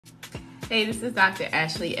Hey, this is Dr.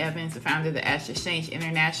 Ashley Evans, the founder of the Ash Exchange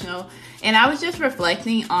International. And I was just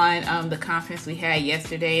reflecting on the conference we had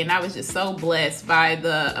yesterday, and I was just so blessed by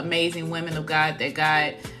the amazing women of God that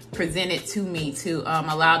God presented to me to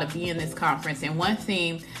allow to be in this conference. And one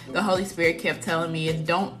theme the Holy Spirit kept telling me is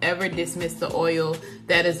don't ever dismiss the oil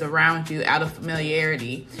that is around you out of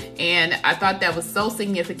familiarity. And I thought that was so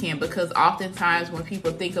significant because oftentimes when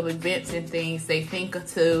people think of events and things, they think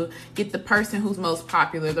to get the person who's most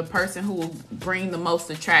popular, the person who will bring the most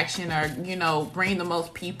attraction or, bring the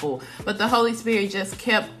most people. But the Holy Spirit just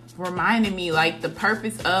kept reminding me, like, the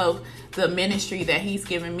purpose of the ministry that he's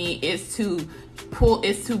given me is to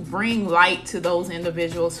bring light to those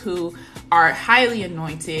individuals who are highly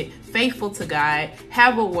anointed, faithful to God,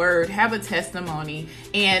 have a word, have a testimony,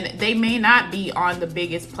 and they may not be on the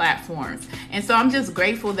biggest platforms. And so I'm just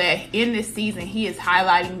grateful that in this season, he is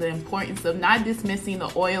highlighting the importance of not dismissing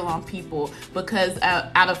the oil on people because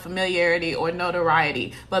out of familiarity or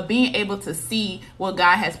notoriety, but being able to see what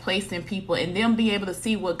God has placed in people and them be able to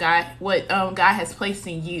see what God has placed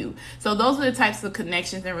in you. So those are the types of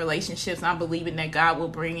connections and relationships I'm believing that God will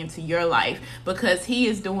bring into your life, because he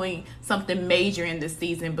is doing something major in this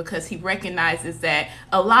season, because he recognizes that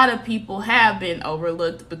a lot of people have been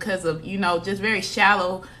overlooked because of, just very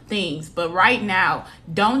shallow things. But right now,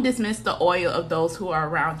 don't dismiss the oil of those who are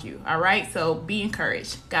around you. All right. So be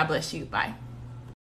encouraged. God bless you. Bye.